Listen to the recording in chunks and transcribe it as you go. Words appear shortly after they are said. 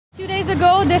2 days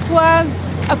ago, this was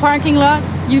a parking lot.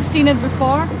 You've seen it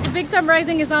before. The Big Top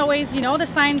Rising is always, the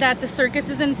sign that the circus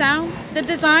is in town. The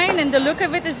design and the look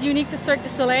of it is unique to Cirque du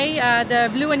Soleil. The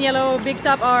blue and yellow Big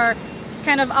Top are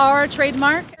kind of our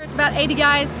trademark. There's about 80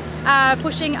 guys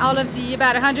pushing all of the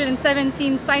about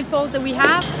 117 side poles that we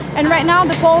have. And right now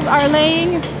the poles are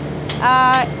laying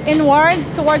inwards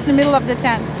towards the middle of the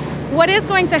tent. What is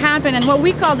going to happen, and what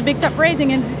we call the Big Top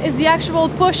Rising, is the actual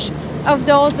push of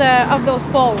those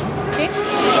poles. Okay?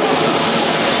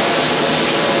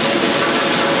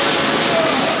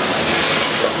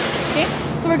 Okay,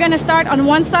 so we're going to start on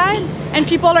one side, and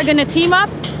people are going to team up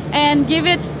and give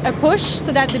it a push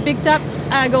so that the Big Top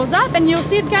goes up, and you'll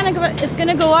see it's going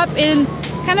to go up in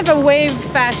kind of a wave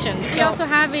fashion. So we also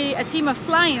have a team of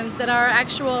fly-ins that are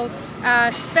actual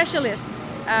specialists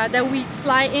that we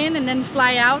fly in and then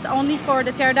fly out only for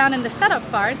the teardown and the setup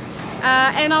part.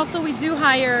 And also we do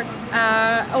hire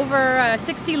over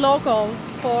 60 locals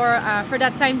for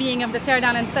that time being of the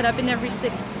teardown and setup in every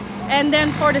city. And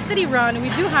then for the city run, we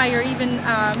do hire even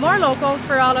more locals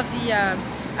for all of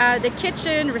the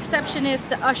kitchen, receptionists,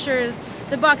 the ushers,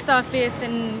 the box office,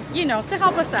 and to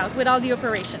help us out with all the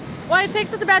operations. Well, it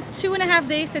takes us about 2.5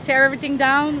 days to tear everything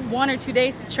down, 1 or 2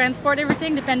 days to transport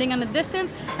everything depending on the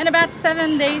distance, and about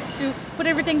 7 days to put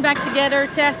everything back together,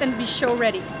 test, and be show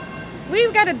ready.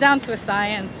 We've got it down to a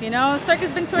science, Cirque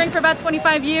has been touring for about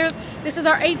 25 years. This is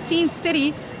our 18th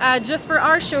city just for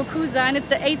our show, Kuza, and it's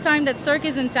the 8th time that Cirque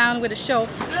is in town with a show.